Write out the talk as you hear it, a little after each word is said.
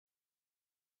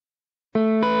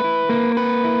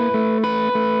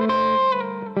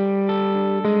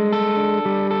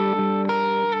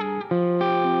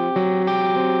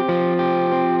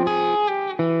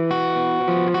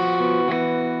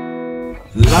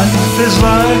Life is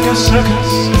like a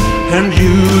circus, and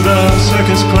you the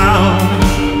circus clown,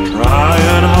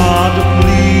 trying hard to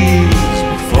please,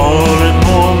 but falling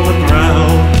on the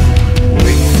ground.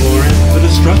 Wait for it, the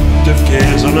destructive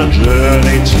kids on a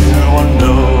journey to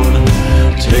unknown.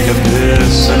 Take a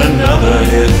piss and another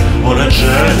hit on a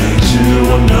journey to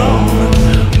unknown.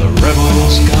 The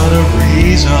rebels got a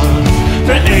reason,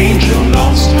 the angel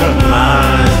lost her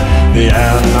mind. The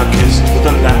anarchist with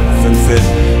a laughing fit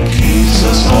keeps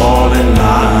us all in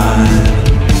line.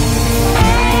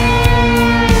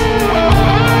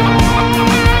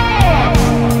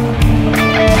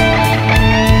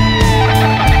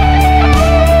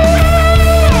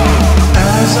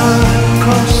 As I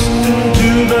crossed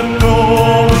into the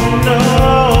corridor,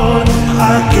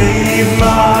 I gave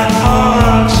my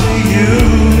heart to you.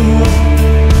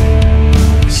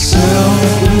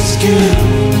 Selfless gift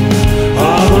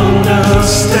of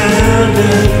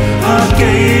understanding, I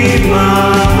gave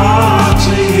my heart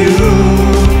to you.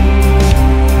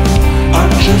 A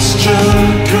gesture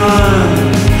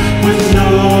kind, with no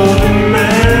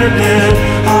demanding,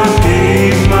 I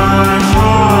gave my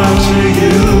heart to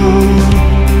you.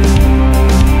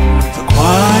 The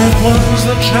quiet one's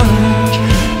the challenge,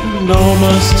 and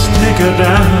almost take her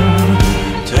down.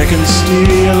 Taking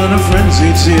steel in a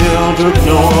frenzied zeal to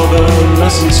ignore the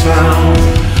lessons found.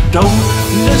 Don't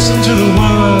listen to the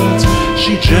words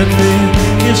she gently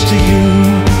gives to you.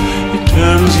 It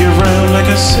turns you round like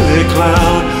a silly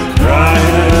clown,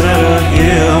 crying at her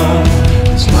heel.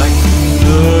 It's like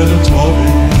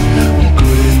purgatory, or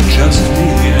could it just be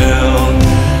hell?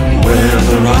 Where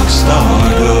the rock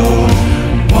star go?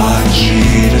 Why'd she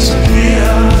disappear?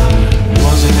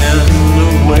 Was it an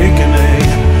awakening?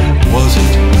 Was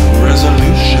it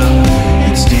resolution?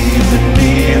 It's deep in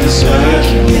me, the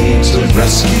surge needs to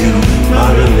rescue my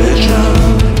religion.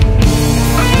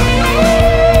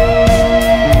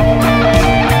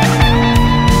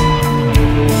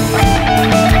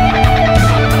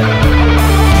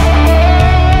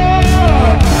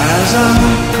 As I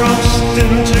crossed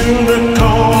into the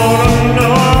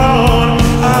corridor,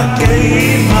 I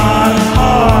gave my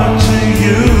heart to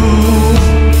you.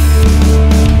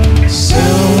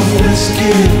 Selfless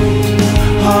gift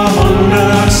of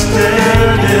understanding,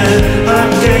 I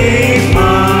gave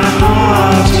my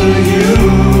heart to you.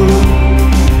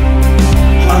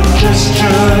 A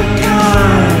gesture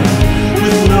kind,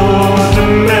 with no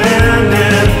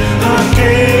demanding, I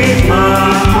gave my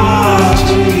heart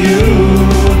to you.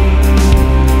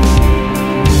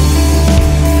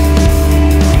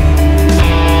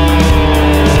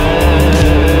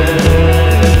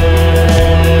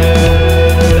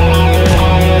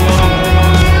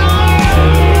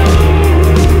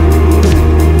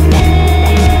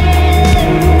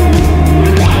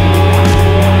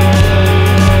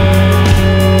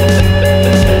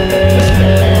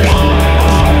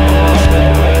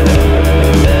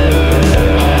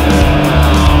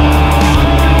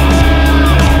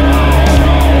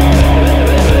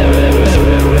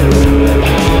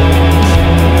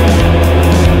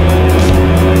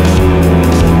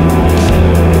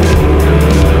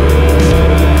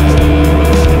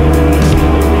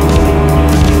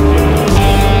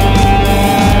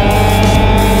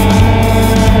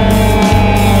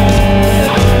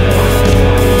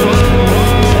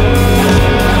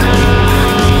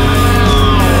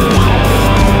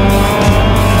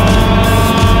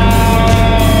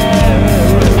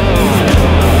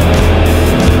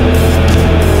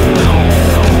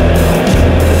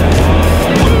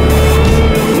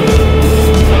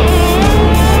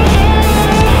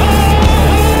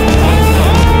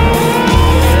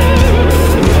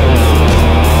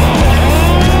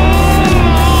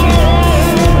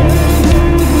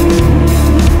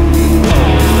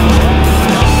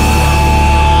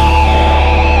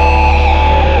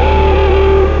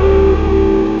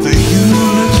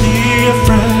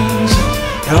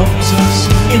 Helps us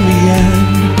in the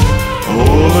end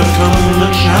overcome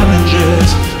the challenges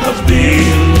of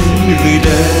being really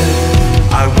dead.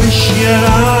 I wish yet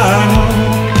I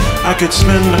hope I could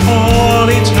spend all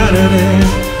eternity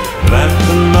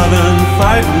laughing, loving,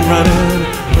 fighting, running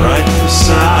right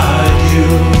beside you.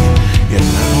 Yet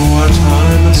now our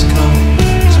time has come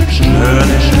to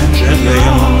journey